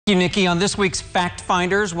Thank you, Nikki. On this week's Fact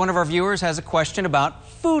Finders, one of our viewers has a question about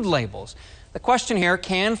food labels. The question here,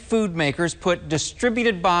 can food makers put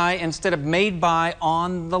distributed by instead of made by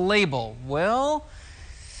on the label? Well,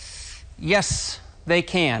 yes, they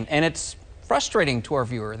can. And it's frustrating to our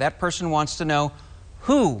viewer. That person wants to know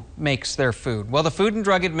who makes their food. Well, the Food and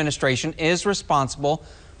Drug Administration is responsible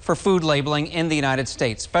for food labeling in the United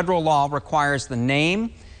States. Federal law requires the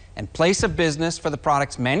name and place of business for the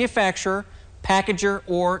product's manufacturer, packager,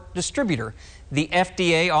 or distributor. The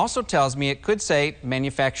FDA also tells me it could say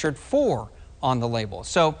manufactured for on the label.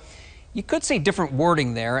 So you could see different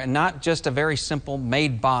wording there and not just a very simple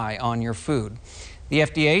made by on your food. The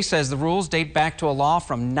FDA says the rules date back to a law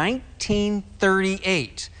from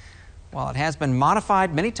 1938. While it has been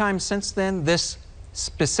modified many times since then, this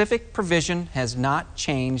specific provision has not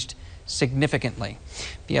changed significantly.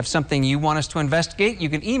 If you have something you want us to investigate, you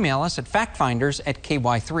can email us at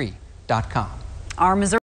factfinders@ky3.com. Our Missouri